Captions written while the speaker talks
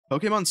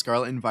Pokemon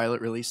Scarlet and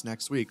Violet release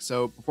next week,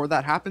 so before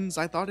that happens,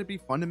 I thought it'd be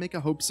fun to make a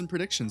hopes and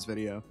predictions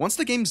video. Once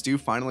the games do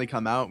finally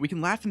come out, we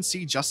can laugh and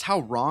see just how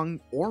wrong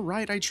or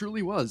right I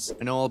truly was.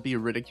 I know I'll be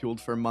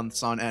ridiculed for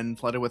months on end,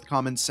 flooded with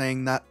comments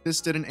saying that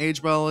this didn't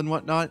age well and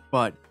whatnot,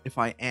 but if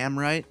I am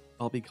right,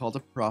 I'll be called a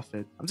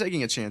prophet. I'm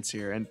taking a chance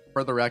here, and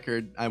for the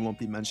record, I won't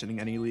be mentioning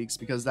any leaks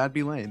because that'd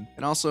be lame,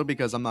 and also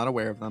because I'm not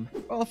aware of them.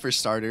 Well, for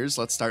starters,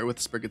 let's start with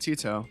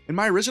Sprigatito. In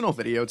my original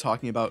video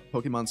talking about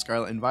Pokemon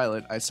Scarlet and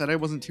Violet, I said I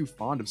wasn't too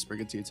fond of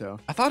Sprigatito.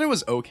 I thought it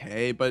was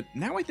okay, but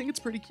now I think it's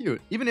pretty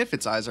cute, even if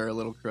its eyes are a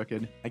little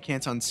crooked. I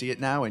can't unsee it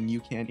now, and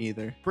you can't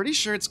either. Pretty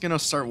sure it's gonna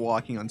start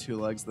walking on two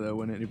legs though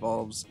when it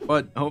evolves,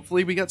 but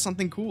hopefully we get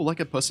something cool like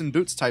a Puss in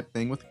Boots type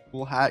thing with a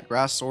cool hat,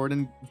 grass sword,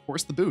 and of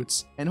course the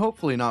boots, and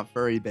hopefully not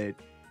furry bait.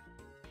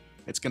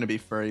 It's gonna be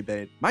furry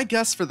bait. My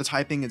guess for the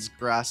typing is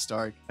grass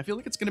dark. I feel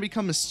like it's gonna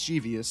become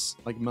mischievous,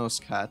 like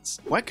most cats.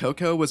 Wet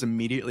Cocoa was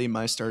immediately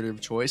my starter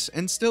of choice,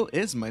 and still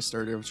is my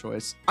starter of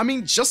choice. I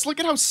mean, just look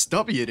at how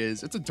stubby it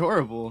is. It's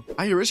adorable.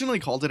 I originally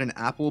called it an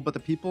apple, but the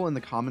people in the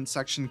comments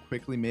section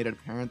quickly made it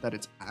apparent that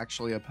it's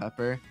actually a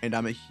pepper, and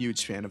I'm a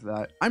huge fan of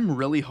that. I'm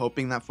really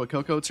hoping that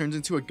Fuecoco turns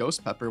into a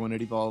ghost pepper when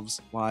it evolves.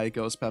 Why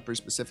ghost pepper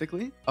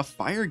specifically? A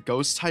fire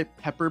ghost type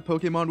pepper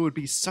Pokemon would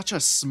be such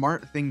a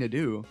smart thing to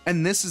do,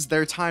 and this is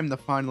their time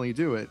to finally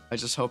do it. I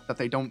just hope that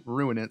they don't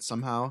ruin it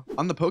somehow.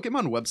 On the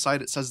Pokemon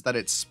website, it says that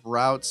it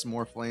sprouts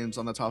more flames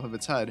on the top of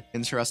its head.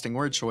 Interesting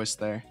word choice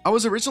there. I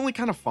was originally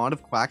kind of fond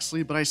of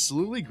Quaxly, but I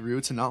slowly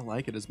grew to not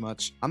like it as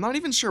much. I'm not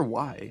even sure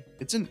why.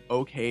 It's an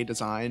okay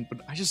design,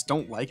 but I just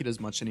don't like it as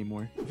much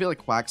anymore. I feel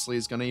like Quaxly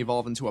is gonna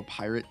evolve into a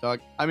pirate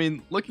duck. I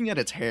mean, looking at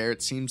its hair,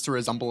 it seems to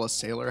resemble a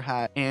sailor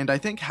hat, and I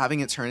think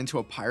having it turn into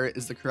a pirate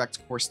is the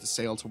correct course to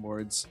sail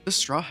towards. The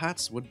Straw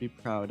Hats would be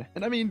proud.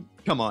 And I mean,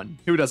 come on,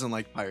 who doesn't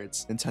like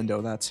pirates? Nintendo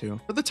that too.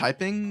 For the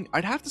typing,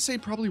 I'd have to say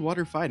probably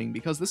water fighting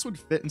because this would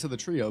fit into the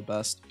trio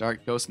best.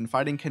 Dark, Ghost, and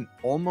Fighting can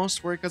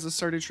almost work as a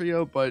starter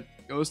trio, but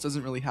Ghost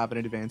doesn't really have an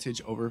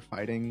advantage over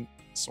Fighting,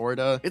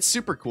 sorta. It's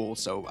super cool,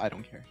 so I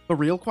don't care. The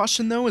real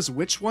question though is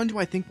which one do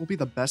I think will be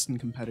the best in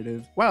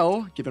competitive?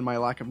 Well, given my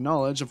lack of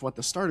knowledge of what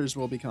the starters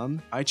will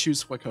become, I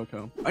choose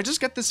Fuecoco. I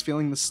just get this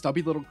feeling the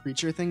stubby little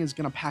creature thing is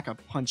gonna pack a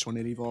punch when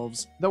it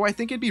evolves, though I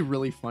think it'd be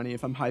really funny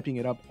if I'm hyping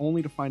it up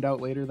only to find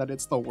out later that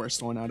it's the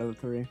worst one out of the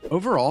three.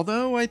 Overall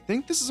though, I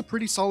think this is a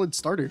pretty solid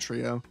starter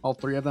trio. All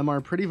three of them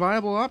are pretty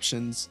viable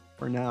options.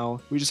 For now,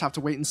 we just have to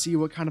wait and see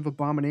what kind of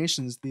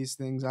abominations these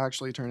things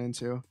actually turn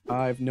into.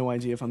 I have no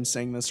idea if I'm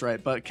saying this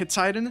right, but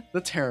Katitan,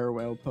 the terror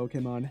whale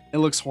Pokemon. It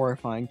looks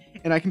horrifying,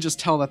 and I can just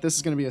tell that this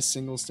is going to be a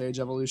single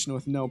stage evolution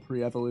with no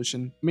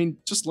pre-evolution. I mean,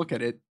 just look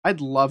at it. I'd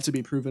love to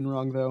be proven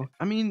wrong though.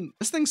 I mean,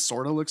 this thing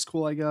sorta looks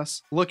cool, I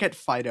guess. Look at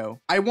Fido.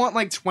 I want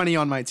like 20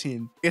 on my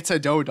team. It's a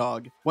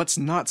Dodog. What's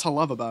not to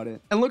love about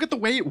it? And look at the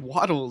way it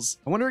waddles.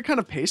 I wonder what kind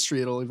of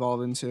pastry it'll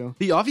evolve into.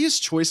 The obvious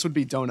choice would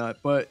be Donut,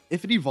 but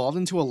if it evolved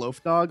into a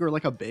loaf dog or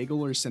like a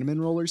bagel or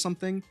cinnamon roll or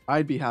something,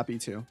 I'd be happy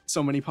too.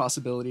 So many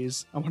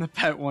possibilities. I want to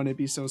pet one, it'd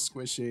be so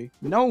squishy.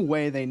 No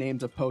way they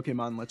named a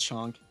Pokemon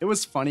Lechonk. It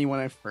was funny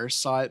when I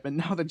first saw it, but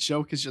now the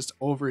joke is just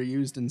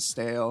overused and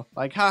stale.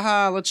 Like,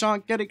 haha,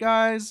 Lechonk, get it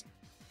guys?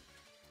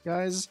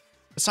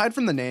 Aside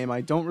from the name, I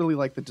don't really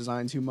like the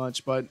design too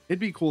much, but it'd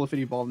be cool if it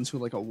evolved into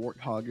like a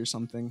warthog or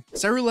something.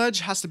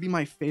 Cerulege has to be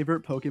my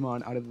favorite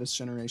Pokemon out of this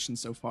generation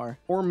so far,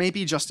 or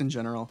maybe just in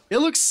general. It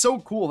looks so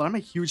cool that I'm a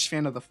huge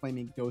fan of the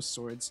flaming ghost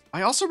swords.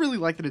 I also really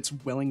like that it's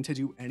willing to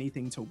do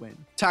anything to win.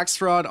 Tax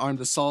Fraud, Armed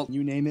Assault,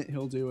 you name it,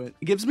 he'll do it.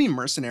 It gives me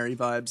mercenary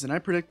vibes, and I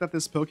predict that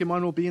this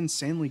Pokemon will be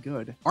insanely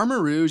good.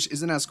 Armor Rouge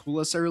isn't as cool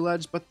as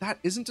Cerulege, but that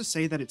isn't to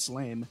say that it's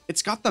lame.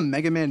 It's got the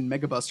Mega Man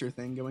Mega Buster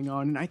thing going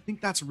on, and I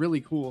think that's really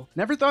cool.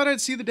 Never thought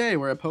I'd see the day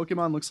where a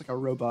Pokemon looks like a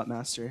robot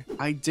master.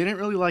 I didn't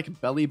really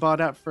like Bellybot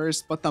at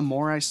first, but the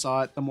more I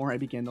saw it, the more I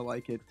began to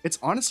like it. It's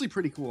honestly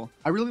pretty cool.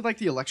 I really like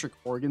the electric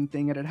organ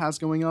thing that it has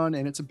going on,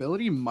 and its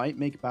ability might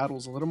make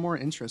battles a little more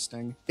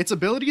interesting. Its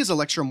ability is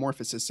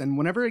Electromorphosis, and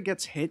whenever it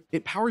gets hit,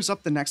 it powers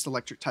up the next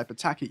electric type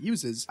attack it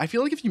uses. I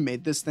feel like if you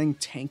made this thing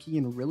tanky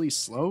and really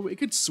slow, it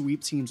could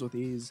sweep teams with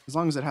ease, as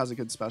long as it has a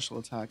good special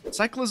attack.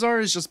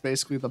 Cyclizar is just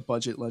basically the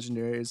budget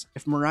legendaries.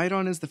 If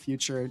Miraidon is the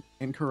future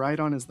and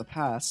Koraidon is the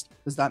past,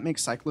 does that make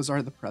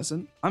Cyclizar the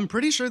present? I'm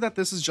pretty sure that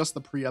this is just the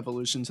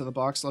pre-evolution to the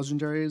box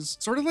legendaries,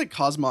 sort of like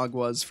Cosmog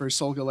was for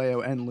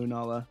Solgaleo and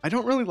Lunala. I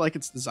don't really like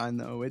its design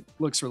though, it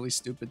looks really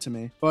stupid to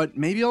me, but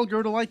maybe I'll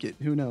grow to like it,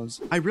 who knows.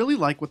 I really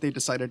like what they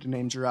decided to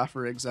name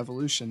Girafarig's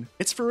evolution.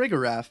 It's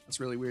Farigiraf, that's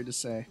really weird to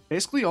say.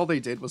 Basically all they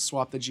did was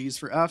swap the G's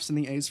for F's and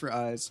the A's for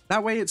I's.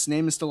 That way its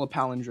name is still a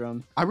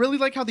palindrome. I really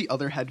like how the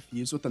other head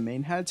fused with the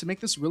main head to make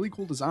this really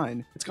cool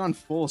design. It's gone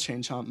full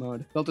Chain Chomp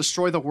mode. They'll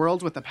destroy the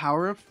world with the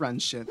power of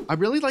friendship. I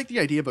really like the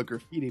idea of a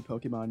graffiti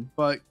Pokemon,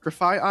 but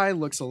Grafai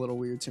looks a little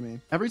weird to me.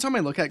 Every time I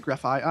look at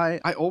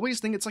Grafai, I always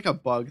think it's like a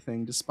bug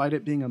thing despite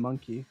it being a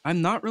monkey.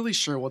 I'm not really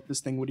sure what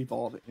this thing would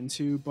evolve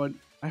into, but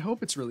I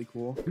hope it's really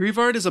cool.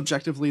 Dreamyard is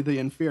objectively the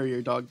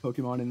inferior dog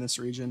Pokemon in this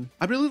region.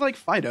 I really like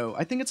Fido.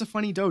 I think it's a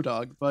funny doe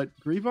dog, but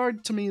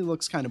Dreamyard to me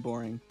looks kind of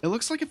boring. It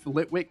looks like if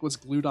Litwick was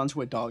glued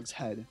onto a dog's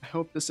head. I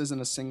hope this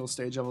isn't a single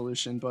stage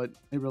evolution, but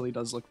it really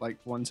does look like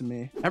one to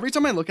me. Every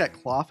time I look at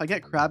Cloth, I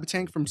get Crab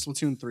Tank from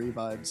Splatoon 3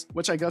 vibes,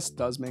 which I guess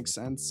does make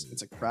sense.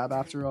 It's a crab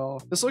after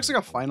all. This looks like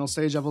a final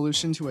stage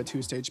evolution to a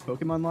two-stage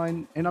Pokemon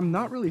line, and I'm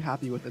not really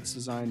happy with its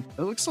design.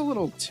 It looks a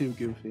little too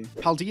goofy.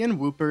 Paldean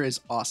Wooper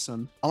is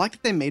awesome. I like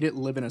that they made it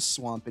live in a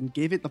swamp and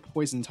gave it the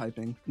poison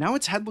typing. Now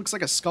its head looks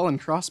like a skull and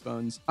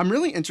crossbones. I'm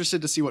really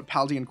interested to see what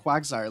Paldean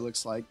Quagsire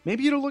looks like.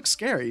 Maybe it'll look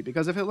scary,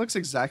 because if it looks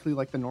exactly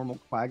like the normal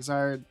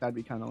Quagsire, that'd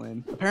be kinda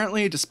lame.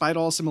 Apparently, despite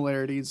all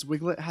similarities,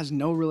 Wiglet has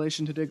no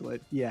relation to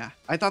Diglett. Yeah,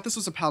 I thought this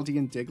was a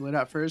Paldean Diglett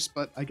at first,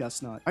 but I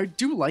guess not. I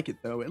do like it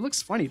though, it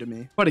looks funny to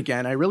me. But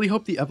again, I really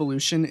hope the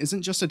evolution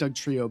isn't just a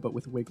Dugtrio, but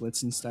with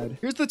Wiglets instead.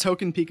 Here's the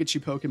token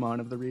Pikachu Pokemon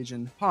of the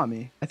region,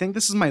 Pawmi. I think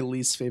this is my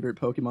least favorite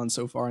Pokemon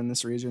so far in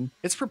this region.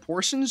 Its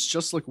proportions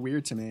just look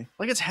weird to me.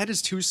 Like its head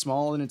is too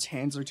small and its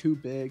hands are too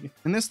big.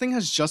 And this thing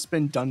has just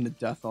been done to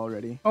death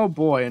already. Oh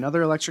boy,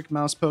 another electric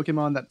mouse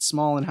Pokemon that's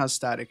small and has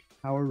static.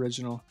 How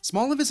original.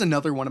 Smoliv is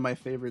another one of my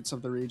favorites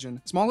of the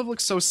region. Smoliv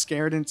looks so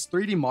scared and its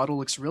 3D model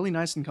looks really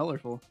nice and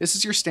colorful. This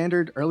is your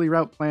standard early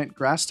route plant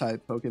grass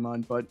type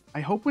Pokemon, but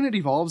I hope when it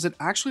evolves it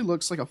actually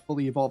looks like a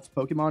fully evolved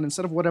Pokemon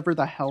instead of whatever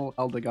the hell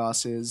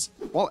Eldegoss is.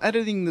 While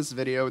editing this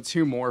video,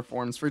 2 more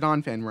forms for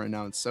Donphan were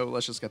announced, so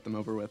let's just get them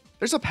over with.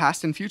 There's a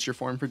past and future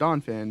form for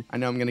Donphan. I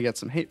know I'm gonna get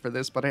some hate for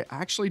this, but I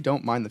actually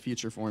don't mind the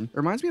future form. It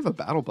reminds me of a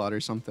BattleBot or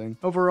something.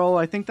 Overall,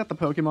 I think that the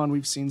Pokemon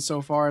we've seen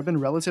so far have been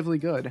relatively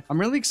good. I'm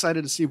really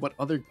excited to see what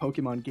other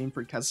Pokemon Game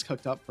Freak has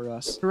cooked up for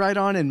us.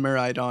 Koraidon and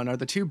Miraidon are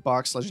the 2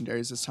 box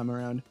legendaries this time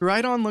around.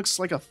 Koraidon looks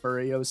like a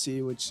furry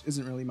OC, which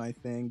isn't really my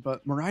thing,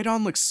 but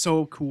Miraidon looks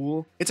so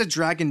cool. It's a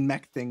dragon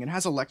mech thing and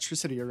has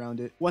electricity around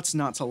it. What's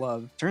not to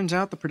love? Turns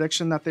out the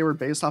prediction that they were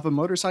based off of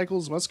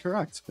motorcycles was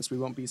correct, guess we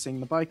won't be seeing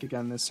the bike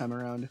again this time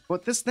around.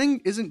 But this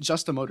thing isn't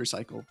just a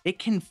motorcycle. It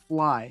can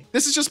fly.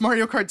 This is just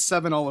Mario Kart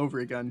 7 all over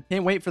again.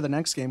 Can't wait for the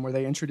next game where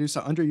they introduce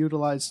an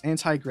underutilized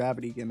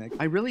anti-gravity gimmick.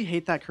 I really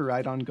hate that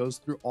Koraidon goes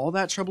through all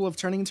that trouble of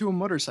turning into a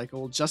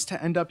motorcycle just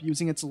to end up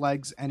using its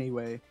legs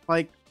anyway.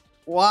 Like,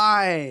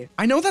 why?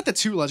 I know that the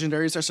 2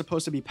 legendaries are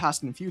supposed to be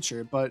past and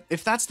future, but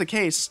if that's the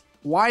case,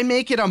 why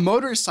make it a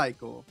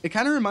motorcycle? It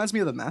kind of reminds me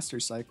of the Master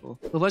Cycle.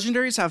 The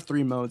legendaries have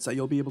 3 modes that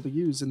you'll be able to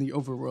use in the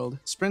overworld: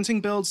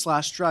 sprinting build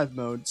 / drive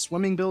mode,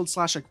 swimming build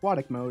 /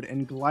 aquatic mode,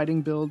 and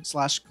gliding build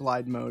 /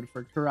 glide mode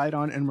for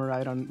Koraidon and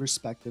Miraidon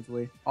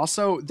respectively.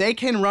 Also, they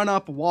can run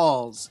up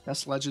walls.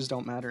 Guess ledges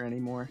don't matter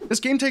anymore. This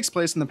game takes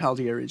place in the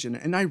Paldea region,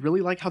 and I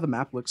really like how the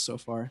map looks so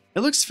far.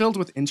 It looks filled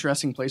with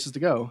interesting places to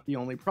go. The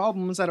only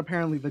problem is that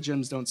apparently the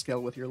gyms don't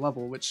scale with your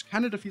level, which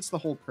kind of defeats the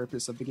whole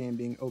purpose of the game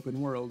being open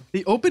world.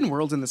 The open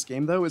world in this game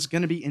though is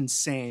going to be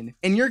insane,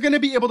 and you're going to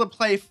be able to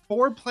play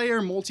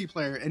 4-player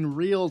multiplayer in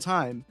real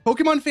time.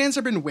 Pokemon fans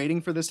have been waiting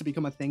for this to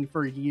become a thing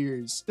for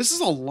years. This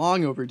is a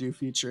long overdue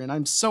feature, and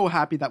I'm so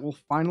happy that we'll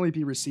finally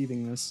be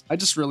receiving this. I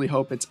just really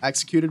hope it's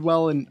executed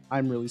well, and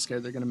I'm really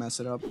scared they're going to mess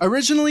it up.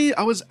 Originally,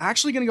 I was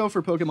actually going to go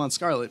for Pokemon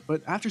Scarlet,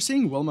 but after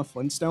seeing Wilma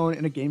Flintstone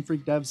in a Game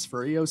Freak dev's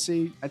furry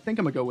OC, I think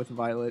I'm gonna go with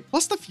Violet.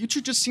 Plus, the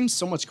future just seems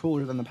so much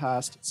cooler than the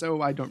past,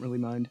 so I don't really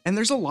mind. And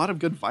there's a lot of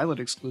good Violet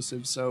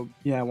exclusives, so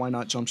yeah, why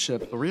not jump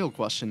ship? The real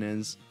question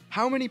is,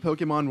 how many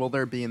Pokemon will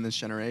there be in this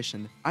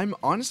generation? I'm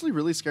honestly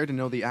really scared to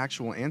know the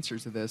actual answer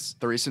to this.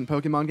 The recent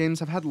Pokemon games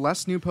have had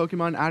less new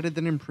Pokemon added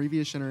than in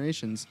previous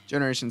generations.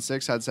 Generation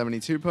 6 had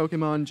 72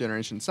 Pokemon,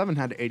 Generation 7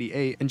 had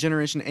 88, and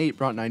Generation 8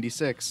 brought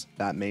 96.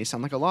 That may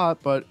sound like a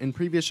lot, but in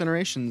previous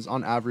generations,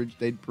 on average,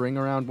 they'd bring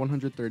around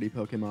 130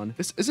 Pokemon.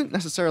 This isn't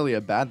necessarily a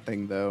bad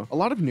thing, though. A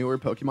lot of newer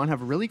Pokemon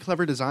have really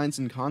clever designs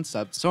and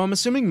concepts, so I'm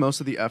assuming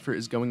most of the effort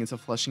is going into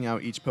fleshing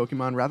out each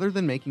Pokemon rather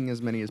than making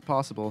as many as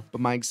possible, but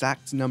my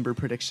exact number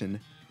prediction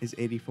is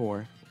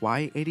 84.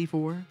 Why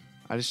 84?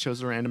 I just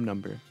chose a random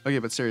number. Okay,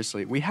 but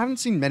seriously, we haven't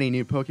seen many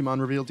new Pokemon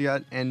revealed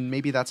yet, and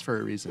maybe that's for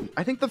a reason.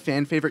 I think the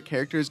fan favorite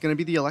character is going to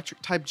be the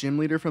electric type gym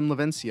leader from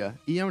Levencia,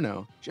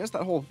 Iono. She has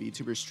that whole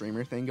VTuber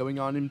streamer thing going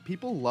on, and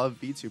people love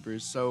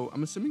VTubers, so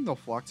I'm assuming they'll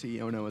flock to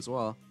Iono as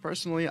well.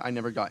 Personally, I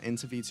never got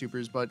into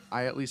VTubers, but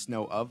I at least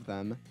know of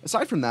them.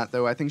 Aside from that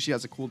though, I think she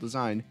has a cool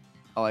design.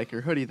 I like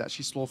her hoodie that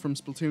she stole from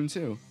Splatoon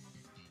 2.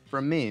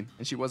 From me,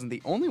 and she wasn't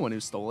the only one who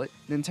stole it.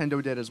 Nintendo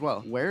did as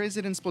well. Where is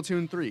it in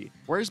Splatoon 3?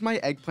 Where's my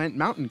eggplant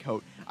mountain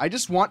coat? I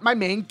just want my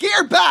main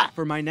gear back!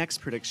 For my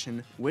next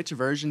prediction, which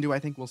version do I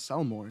think will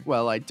sell more?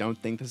 Well, I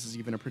don't think this is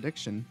even a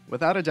prediction.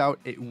 Without a doubt,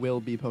 it will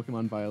be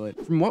Pokemon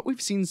Violet. From what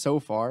we've seen so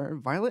far,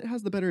 Violet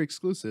has the better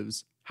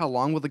exclusives. How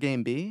long will the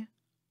game be?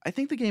 I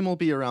think the game will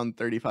be around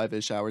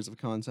 35-ish hours of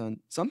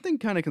content. Something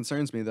kind of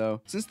concerns me though.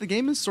 Since the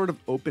game is sort of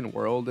open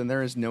world and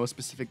there is no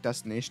specific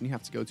destination you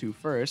have to go to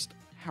first,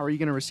 how are you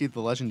going to receive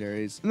the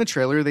legendaries? In the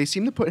trailer, they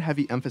seem to put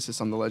heavy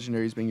emphasis on the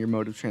legendaries being your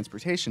mode of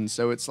transportation,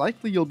 so it's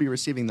likely you'll be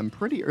receiving them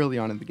pretty early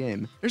on in the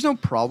game. There's no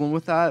problem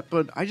with that,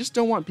 but I just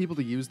don't want people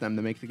to use them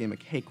to make the game a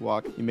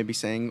cakewalk. You may be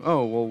saying,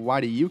 oh, well,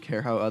 why do you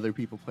care how other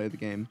people play the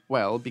game?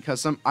 Well,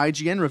 because some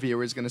IGN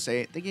reviewer is going to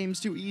say, the game's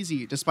too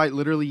easy, despite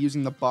literally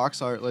using the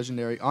box art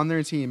legendary on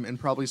their team and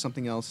probably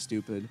something else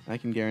stupid. I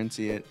can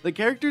guarantee it. The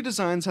character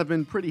designs have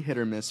been pretty hit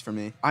or miss for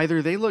me.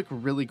 Either they look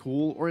really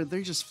cool, or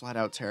they're just flat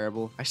out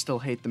terrible. I still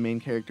hate the main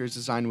character's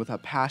design with a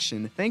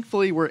passion.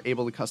 Thankfully, we're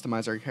able to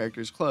customize our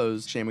characters'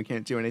 clothes. Shame we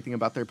can't do anything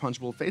about their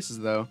punchable faces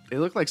though. They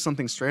look like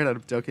something straight out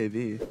of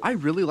DokeV. I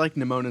really like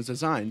Nemona's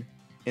design.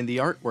 In the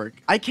artwork,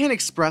 I can't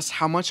express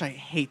how much I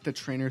hate the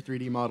trainer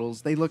 3D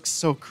models. They look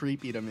so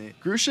creepy to me.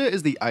 Grusha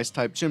is the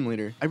ice-type gym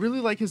leader. I really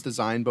like his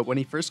design, but when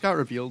he first got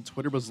revealed,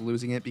 Twitter was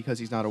losing it because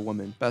he's not a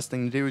woman. Best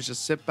thing to do is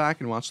just sit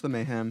back and watch the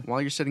mayhem. While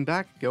you're sitting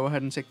back, go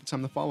ahead and take the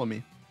time to follow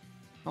me.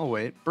 I'll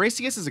wait.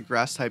 Bracius is a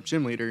grass-type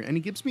gym leader, and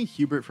he gives me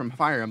Hubert from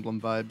Fire Emblem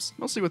vibes,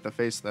 mostly with the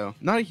face though.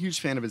 Not a huge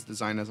fan of his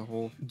design as a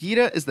whole.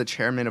 Gita is the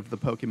chairman of the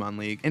Pokemon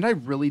League, and I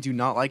really do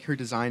not like her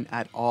design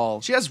at all.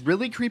 She has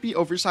really creepy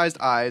oversized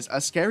eyes, a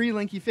scary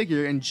lanky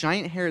figure, and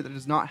giant hair that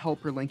does not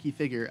help her lanky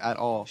figure at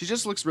all. She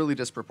just looks really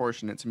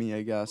disproportionate to me,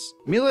 I guess.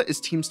 Mila is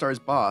Team Star's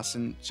boss,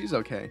 and she's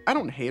okay. I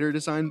don't hate her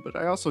design, but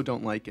I also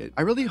don't like it.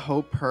 I really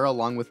hope her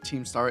along with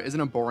Team Star isn't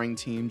a boring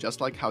team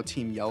just like how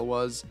Team Yell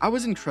was. I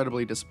was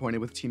incredibly disappointed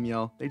with Team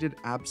Yell. They did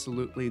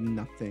absolutely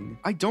nothing.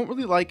 I don't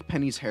really like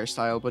Penny's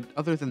hairstyle, but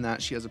other than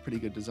that, she has a pretty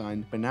good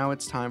design. But now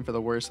it's time for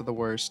the worst of the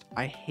worst.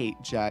 I hate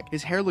Jack.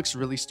 His hair looks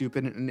really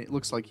stupid, and it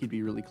looks like he'd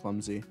be really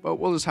clumsy. But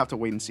we'll just have to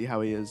wait and see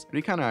how he is. It'd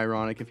be kind of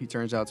ironic if he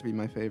turns out to be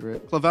my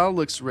favorite. Clavel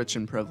looks rich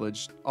and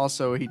privileged.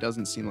 Also, he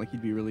doesn't seem like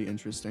he'd be really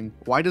interesting.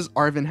 Why does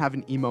Arvin have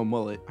an emo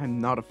mullet? I'm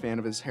not a fan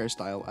of his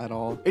hairstyle at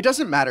all. It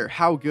doesn't matter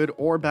how good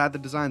or bad the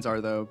designs are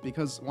though,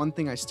 because one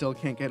thing I still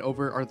can't get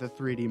over are the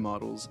 3D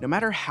models. No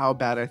matter how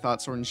bad I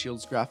thought Sword and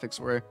Shield's graphics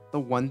were, the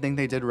one thing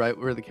they did right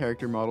were the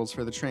character models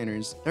for the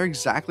trainers. They're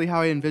exactly how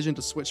I envisioned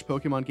a Switch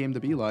Pokemon game to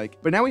be like.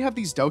 But now we have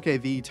these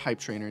DokeV type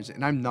trainers,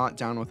 and I'm not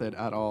down with it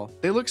at all.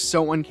 They look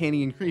so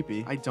uncanny and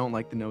creepy. I don't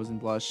like the nose and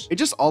blush. It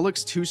just all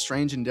looks too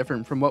strange and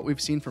different from what we've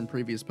seen from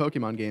previous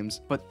Pokemon games.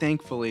 But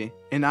thankfully,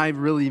 and I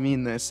really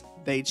mean this,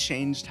 they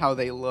changed how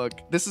they look.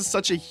 This is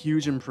such a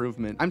huge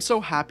improvement. I'm so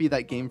happy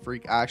that Game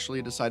Freak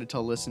actually decided to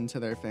listen to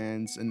their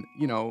fans and,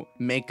 you know,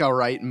 make a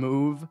right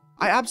move.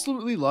 I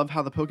absolutely love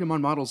how the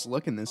Pokemon models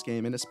look in this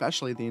game, and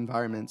especially the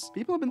environments.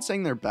 People have been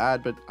saying they're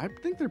bad, but I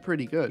think they're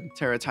pretty good.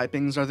 Terra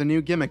typings are the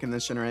new gimmick in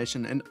this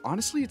generation, and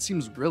honestly it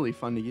seems really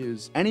fun to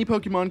use. Any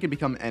Pokemon can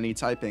become any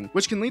typing,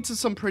 which can lead to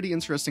some pretty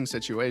interesting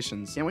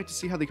situations. Can't wait to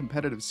see how the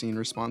competitive scene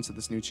responds to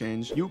this new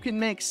change. You can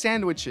make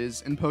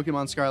sandwiches in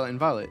Pokemon Scarlet and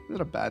Violet. Is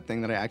it a bad thing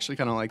that I actually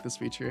kind of like this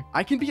feature?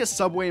 I can be a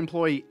Subway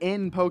employee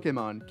in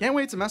Pokemon. Can't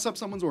wait to mess up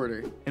someone's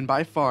order. And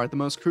by far, the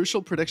most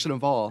crucial prediction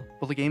of all,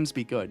 will the games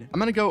be good? I'm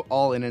gonna go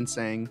all in and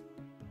saying,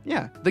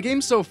 yeah, the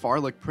games so far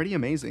look pretty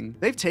amazing.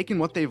 They've taken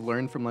what they've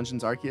learned from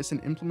Legends Arceus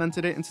and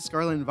implemented it into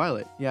Scarlet and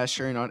Violet. Yeah,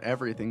 sure, not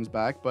everything's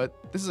back, but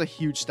this is a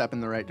huge step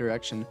in the right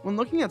direction. When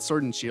looking at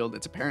Sword and Shield,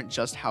 it's apparent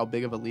just how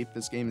big of a leap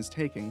this game is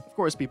taking. Of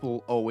course, people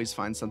will always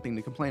find something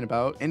to complain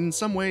about, and in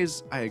some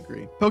ways, I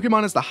agree.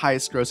 Pokemon is the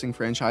highest grossing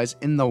franchise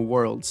in the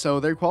world, so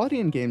their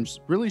quality in games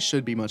really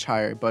should be much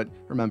higher, but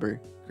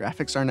remember,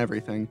 graphics aren't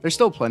everything. There's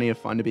still plenty of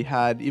fun to be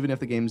had, even if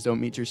the games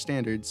don't meet your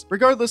standards.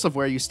 Regardless of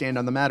where you stand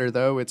on the matter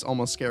though, it's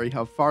almost scary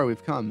how far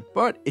we've come.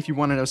 But if you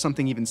want to know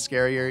something even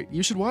scarier,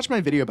 you should watch my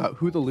video about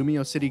who the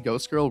Lumio City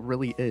Ghost Girl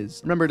really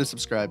is. Remember to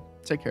subscribe.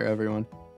 Take care, everyone.